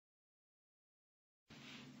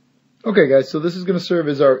Okay, guys, so this is going to serve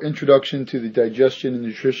as our introduction to the digestion and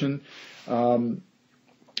nutrition. In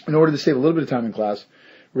order to save a little bit of time in class,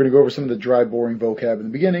 we're going to go over some of the dry, boring vocab in the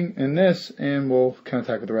beginning and we'll kind of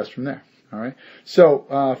tackle the rest from there. All right. So,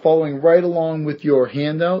 following right along with your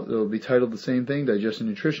handout, it'll be titled the same thing, Digestion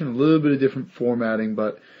and Nutrition, a little bit of different formatting,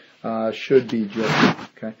 but should be just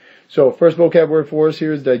okay. So, first vocab word for us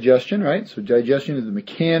here is digestion, right? So, digestion is the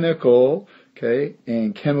mechanical, okay,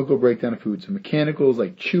 and chemical breakdown of food. So, mechanical is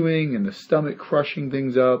like chewing and the stomach crushing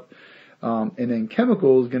things up, and then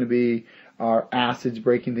chemical is going to be our acids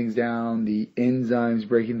breaking things down, the enzymes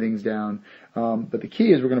breaking things down. But the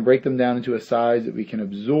key is we're going to break them down into a size that we can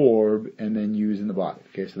absorb and then use in the body.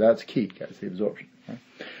 Okay, so that's key, guys, the absorption. Okay?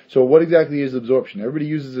 So what exactly is absorption? Everybody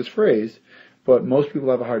uses this phrase, but most people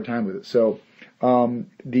have a hard time with it. So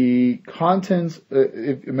the contents,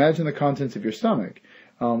 imagine the contents of your stomach.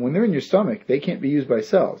 When they're in your stomach, they can't be used by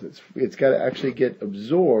cells. It's got to actually get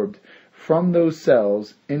absorbed from those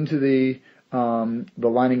cells into the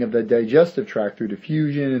lining of the digestive tract through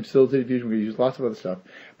diffusion and facilitated diffusion. We're going to use lots of other stuff.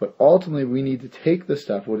 But ultimately, we need to take the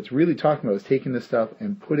stuff. What it's really talking about is taking the stuff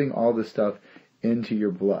and putting all this stuff into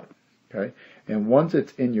your blood. Okay? And once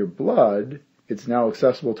it's in your blood, it's now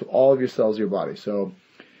accessible to all of your cells of your body. So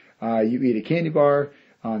you eat a candy bar,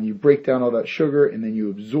 you break down all that sugar, and then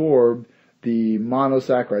you absorb the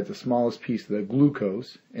monosaccharides, the smallest piece, the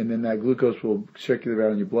glucose, and then that glucose will circulate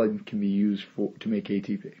around in your blood and can be used to make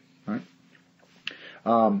ATP. All right?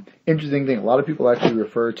 Interesting thing, a lot of people actually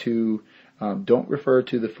don't refer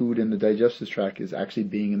to the food in the digestive tract as actually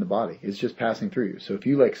being in the body. It's just passing through you. So if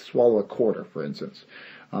you like swallow a quarter, for instance,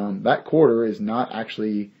 that quarter is not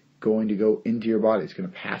actually going to go into your body. It's going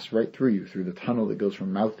to pass right through you, through the tunnel that goes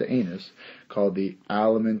from mouth to anus, called the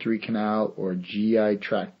alimentary canal or GI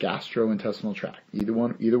tract, gastrointestinal tract. Either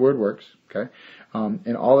word works, okay?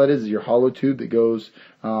 And all that is your hollow tube that goes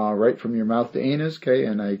right from your mouth to anus, okay?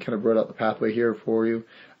 And I kind of brought out the pathway here for you.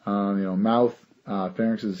 Mouth,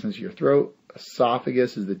 pharynx is essentially your throat.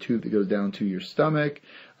 Esophagus is the tube that goes down to your stomach.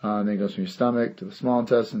 Then it goes from your stomach to the small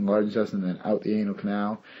intestine, large intestine, and then out the anal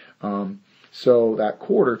canal. So that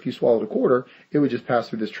quarter, if you swallowed a quarter, it would just pass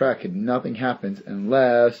through this tract and nothing happens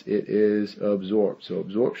unless it is absorbed. So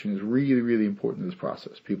absorption is really, really important in this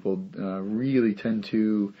process. People really tend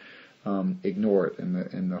to ignore it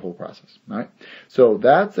in the whole process. All right? So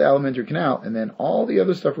that's the alimentary canal, and then all the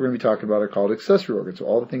other stuff we're going to be talking about are called accessory organs, so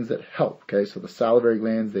all the things that help. Okay, so the salivary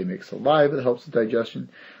glands, they make saliva that helps with digestion.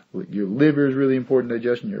 Your liver is really important in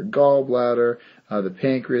digestion, your gallbladder, the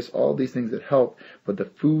pancreas, all these things that help, but the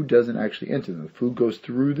food doesn't actually enter them. The food goes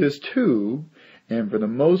through this tube, and for the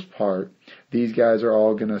most part, these guys are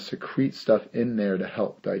all going to secrete stuff in there to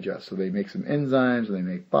help digest. So they make some enzymes, they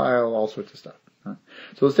make bile, all sorts of stuff.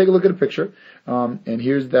 So let's take a look at a picture, and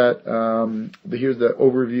here's the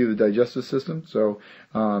overview of the digestive system. So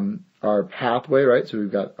our pathway, right? So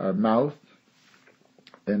we've got our mouth,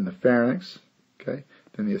 then the pharynx, okay,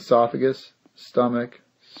 then the esophagus, stomach,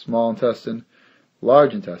 small intestine,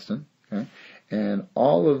 large intestine, okay, and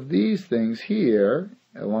all of these things here,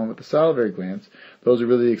 along with the salivary glands, those are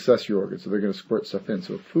really the accessory organs. So they're going to squirt stuff in.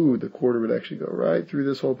 So food, the quarter would actually go right through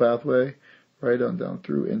this whole pathway, right on down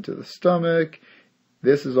through into the stomach.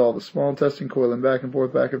 This is all the small intestine coiling back and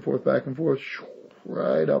forth, back and forth, back and forth,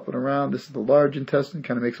 right up and around. This is the large intestine,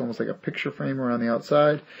 kind of makes almost like a picture frame around the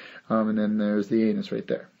outside. And then there's the anus right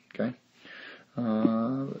there. Okay.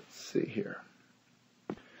 Let's see here.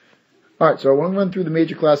 All right, so I want to run through the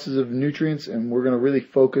major classes of nutrients, and we're going to really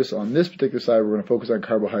focus on this particular side. We're going to focus on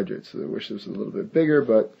carbohydrates. So I wish this was a little bit bigger,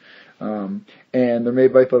 but and they're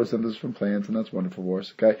made by photosynthesis from plants, and that's wonderful for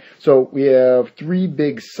us. Okay, so we have three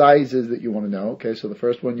big sizes that you want to know. Okay, so the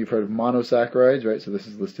first one you've heard of monosaccharides, right? So this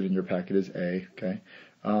is listed in your packet as A. Okay,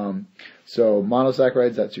 so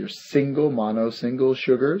monosaccharides, that's your single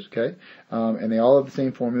sugars. Okay, and they all have the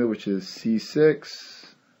same formula, which is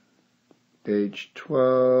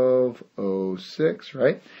C6H12O6,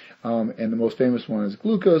 right? And the most famous one is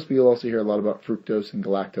glucose, but you'll also hear a lot about fructose and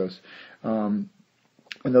galactose.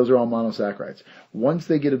 And those are all monosaccharides. Once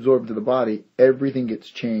they get absorbed into the body, everything gets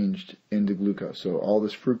changed into glucose. So all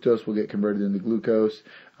this fructose will get converted into glucose.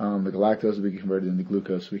 The galactose will be converted into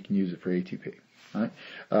glucose, so we can use it for ATP. All right.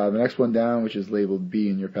 The next one down, which is labeled B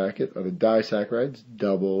in your packet, are the disaccharides,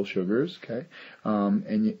 double sugars. Okay,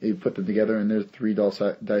 and you put them together, and there's three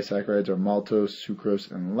disaccharides: are maltose,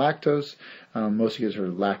 sucrose, and lactose. Most of you guys heard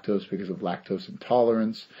of lactose because of lactose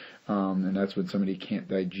intolerance, and that's when somebody can't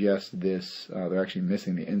digest this. They're actually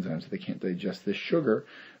missing the enzymes, so they can't digest this sugar,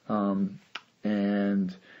 and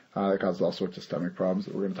that causes all sorts of stomach problems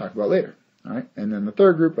that we're going to talk about later. All right, and then the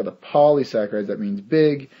third group are the polysaccharides. That means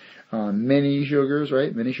big. Many sugars,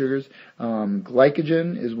 right? Many sugars.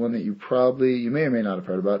 Glycogen is one that you may or may not have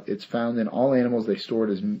heard about. It's found in all animals. They store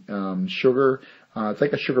it as sugar. It's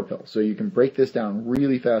like a sugar pill. So you can break this down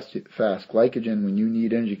really fast. Glycogen, when you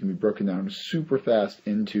need energy, can be broken down super fast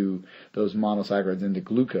into those monosaccharides, into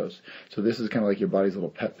glucose. So this is kind of like your body's little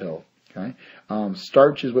pet pill. Okay.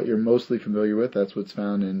 Starch is what you're mostly familiar with. That's what's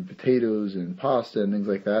found in potatoes and pasta and things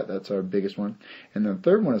like that. That's our biggest one. And then the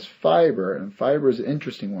third one is fiber. And fiber is an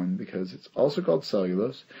interesting one because it's also called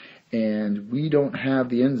cellulose. And we don't have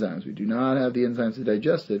the enzymes. We do not have the enzymes to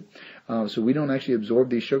digest it. So we don't actually absorb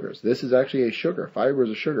these sugars. This is actually a sugar. Fiber is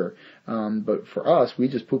a sugar. But for us, we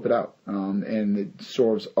just poop it out. And it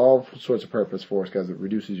serves all sorts of purpose for us, guys. It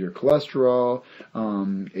reduces your cholesterol.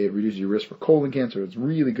 It reduces your risk for colon cancer. It's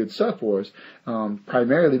really good stuff for us,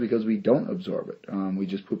 primarily because we don't absorb it. We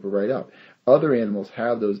just poop it right out. Other animals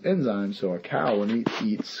have those enzymes, so a cow, when it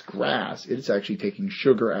eats grass, it's actually taking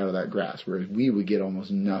sugar out of that grass, whereas we would get almost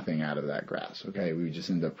nothing out of that grass, okay? We would just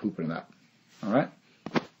end up pooping it out, all right?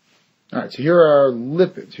 All right, so here are our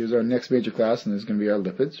lipids. Here's our next major class, and this is going to be our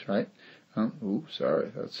lipids, right? Ooh,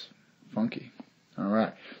 sorry, that's funky. All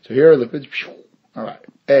right, so here are lipids. All right,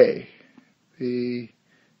 A, B,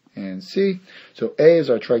 and C. So A is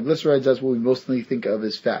our triglycerides. That's what we mostly think of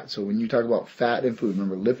as fat. So when you talk about fat in food,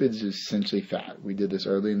 remember lipids is essentially fat. We did this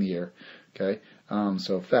early in the year. Okay,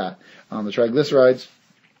 so fat. The triglycerides,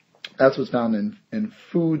 that's what's found in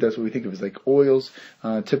food. That's what we think of as like oils.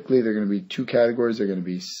 Typically, they're going to be two categories. They're going to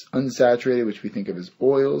be unsaturated, which we think of as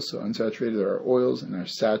oils. So unsaturated are our oils, and our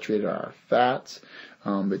saturated are our fats.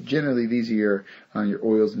 But generally, these are your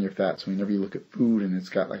oils and your fats. So whenever you look at food and it's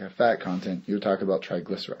got like a fat content, you're talking about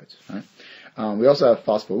triglycerides, right? We also have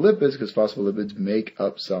phospholipids because phospholipids make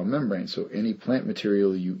up cell membranes. So any plant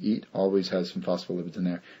material you eat always has some phospholipids in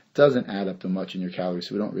there. It doesn't add up to much in your calories,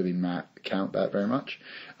 so we don't really count that very much.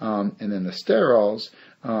 And then the sterols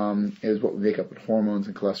is what we make up with hormones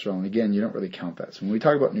and cholesterol. And again, you don't really count that. So when we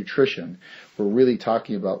talk about nutrition, we're really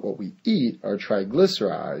talking about what we eat, our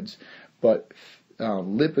triglycerides, but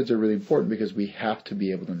lipids are really important because we have to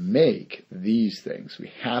be able to make these things.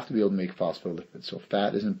 We have to be able to make phospholipids. So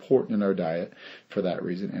fat is important in our diet for that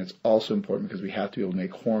reason. And it's also important because we have to be able to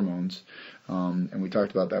make hormones. And we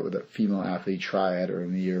talked about that with a female athlete triad earlier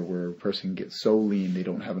in the year where a person gets so lean they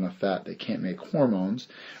don't have enough fat, they can't make hormones,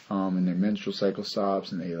 and their menstrual cycle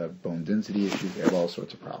stops, and they have bone density issues, they have all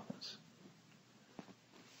sorts of problems.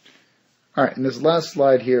 All right, and this last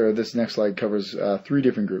slide here, this next slide covers three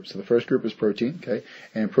different groups. So the first group is protein, okay?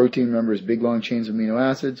 And protein, remember, is big, long chains of amino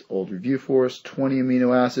acids. Old review for us, 20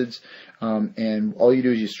 amino acids. And all you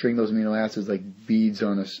do is you string those amino acids like beads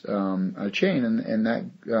on a chain, and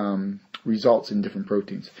that results in different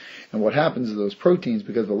proteins. And what happens is those proteins,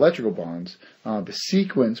 because of electrical bonds, the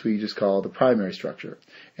sequence we just call the primary structure.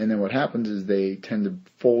 And then what happens is they tend to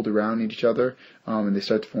fold around each other, and they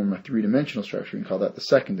start to form a three-dimensional structure. We call that the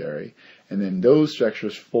secondary. And then those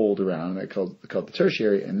structures fold around, they're called the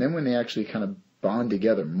tertiary. And then when they actually kind of bond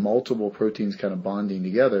together, multiple proteins kind of bonding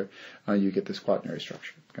together, you get this quaternary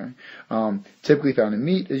structure. Okay, typically found in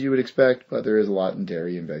meat, as you would expect, but there is a lot in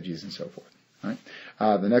dairy and veggies and so forth. Right.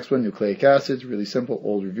 The next one, nucleic acids, really simple,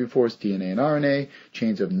 old review for us, DNA and RNA,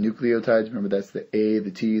 chains of nucleotides. Remember, that's the A,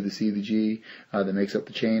 the T, the C, the G that makes up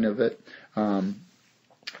the chain of it.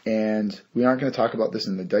 And we aren't going to talk about this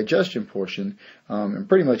in the digestion portion. And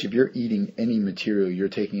pretty much if you're eating any material, you're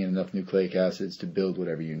taking in enough nucleic acids to build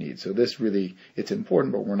whatever you need. So this really, it's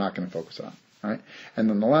important, but we're not going to focus on it. All right. And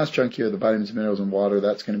then the last chunk here, the vitamins, minerals, and water,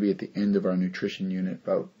 that's going to be at the end of our nutrition unit,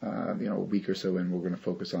 about a week or so in, we're going to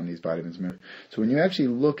focus on these vitamins and minerals. So when you actually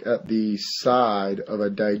look at the side of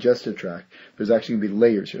a digestive tract, there's actually going to be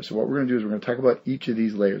layers here. So what we're going to do is we're going to talk about each of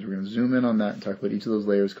these layers. We're going to zoom in on that and talk about each of those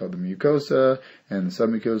layers called the mucosa and the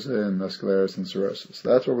submucosa and muscularis and serosa. So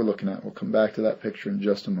that's what we're looking at. We'll come back to that picture in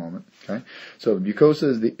just a moment. Okay. So the mucosa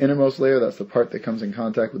is the innermost layer. That's the part that comes in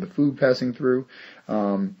contact with the food passing through.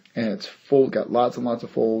 And it's got lots and lots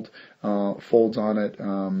of folds on it.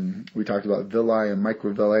 We talked about villi and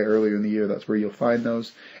microvilli earlier in the year. That's where you'll find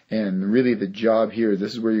those. And really the job here,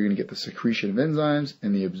 this is where you're going to get the secretion of enzymes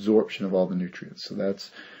and the absorption of all the nutrients. So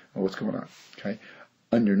that's what's going on. Okay.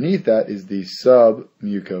 Underneath that is the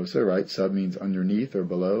submucosa, right? Sub means underneath or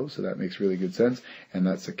below, so that makes really good sense. And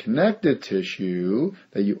that's a connective tissue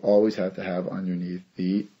that you always have to have underneath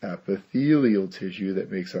the epithelial tissue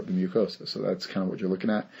that makes up the mucosa. So that's kind of what you're looking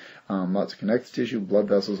at. Lots of connective tissue, blood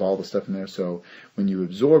vessels, all the stuff in there. So when you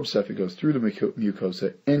absorb stuff, it goes through the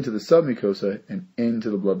mucosa, into the submucosa, and into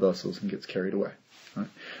the blood vessels and gets carried away. Right?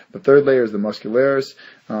 The third layer is the muscularis,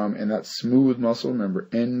 and that's smooth muscle. Remember,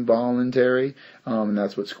 involuntary, and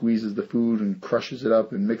that's what squeezes the food and crushes it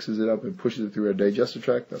up and mixes it up and pushes it through our digestive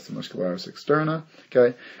tract. That's the muscularis externa.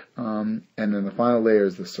 Okay, and then the final layer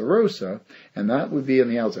is the serosa, and that would be on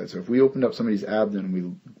the outside. So if we opened up somebody's abdomen and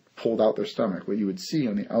we pulled out their stomach, what you would see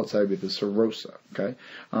on the outside would be the serosa. Okay,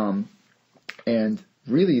 and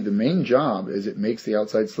really the main job is it makes the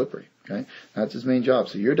outside slippery. Okay, that's its main job.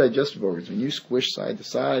 So your digestive organs, when you squish side to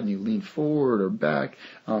side and you lean forward or back,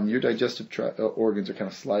 your digestive organs are kind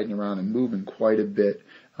of sliding around and moving quite a bit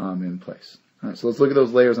in place. All right, so let's look at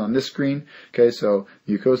those layers on this screen. Okay, so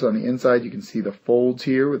mucosa on the inside, you can see the folds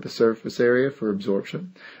here with the surface area for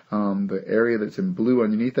absorption. The area that's in blue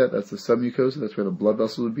underneath that, that's the submucosa. That's where the blood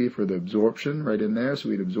vessels would be for the absorption, right in there. So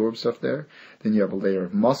we'd absorb stuff there. Then you have a layer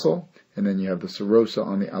of muscle, and then you have the serosa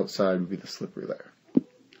on the outside would be the slippery layer.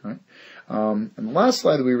 All right. And the last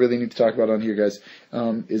slide that we really need to talk about on here, guys,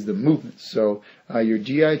 is the movements. So your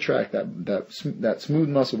GI tract, that smooth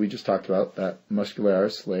muscle we just talked about, that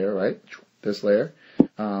muscularis layer, right? This layer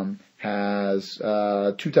has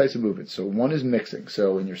two types of movements. So one is mixing.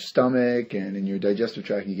 So in your stomach and in your digestive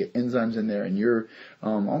tract, you get enzymes in there, and you're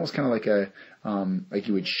almost kind of like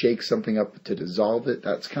you would shake something up to dissolve it.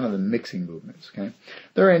 That's kind of the mixing movements. Okay,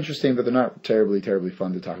 they're interesting, but they're not terribly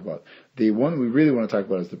fun to talk about. The one we really want to talk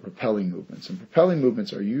about is the propelling movements. And propelling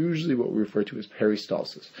movements are usually what we refer to as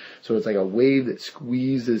peristalsis. So it's like a wave that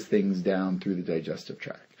squeezes things down through the digestive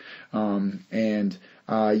tract.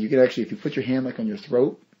 You can actually, if you put your hand like on your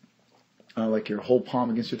throat, like your whole palm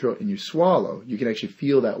against your throat, and you swallow, you can actually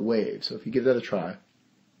feel that wave. So if you give that a try,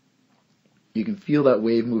 you can feel that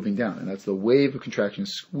wave moving down, and that's the wave of contraction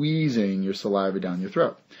squeezing your saliva down your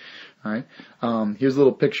throat. All right. Here's a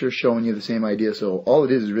little picture showing you the same idea. So all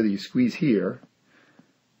it is really you squeeze here,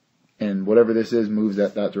 and whatever this is moves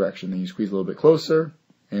that direction. Then you squeeze a little bit closer,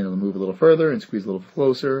 and it'll move a little further, and squeeze a little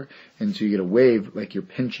closer, and so you get a wave like you're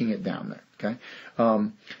pinching it down there. Okay.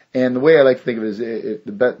 And the way I like to think of it is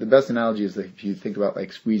the best analogy is that if you think about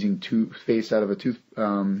like squeezing toothpaste out of a tooth,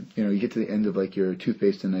 you get to the end of like your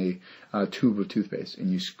toothpaste in a tube of toothpaste,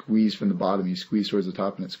 and you squeeze from the bottom, you squeeze towards the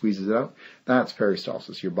top, and it squeezes it out. That's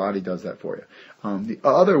peristalsis. Your body does that for you. The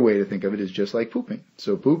other way to think of it is just like pooping.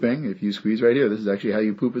 So pooping, if you squeeze right here, this is actually how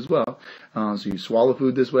you poop as well. So you swallow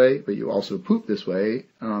food this way, but you also poop this way,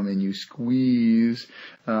 and you squeeze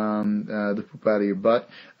the poop out of your butt.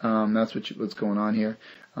 That's what's going on here.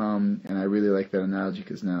 And I really like that analogy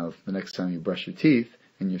because now the next time you brush your teeth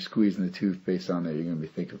and you're squeezing the toothpaste on there, you're going to be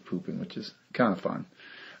thinking of pooping, which is kind of fun.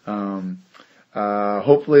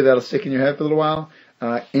 Hopefully that'll stick in your head for a little while.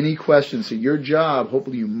 Any questions? So your job,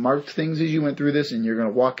 hopefully you marked things as you went through this, and you're going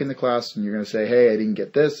to walk into class and you're going to say, hey, I didn't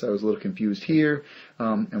get this. I was a little confused here.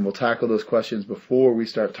 And we'll tackle those questions before we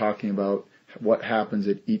start talking about what happens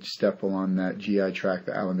at each step along that GI tract,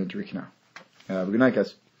 the alimentary canal. Have a good night,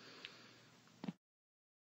 guys.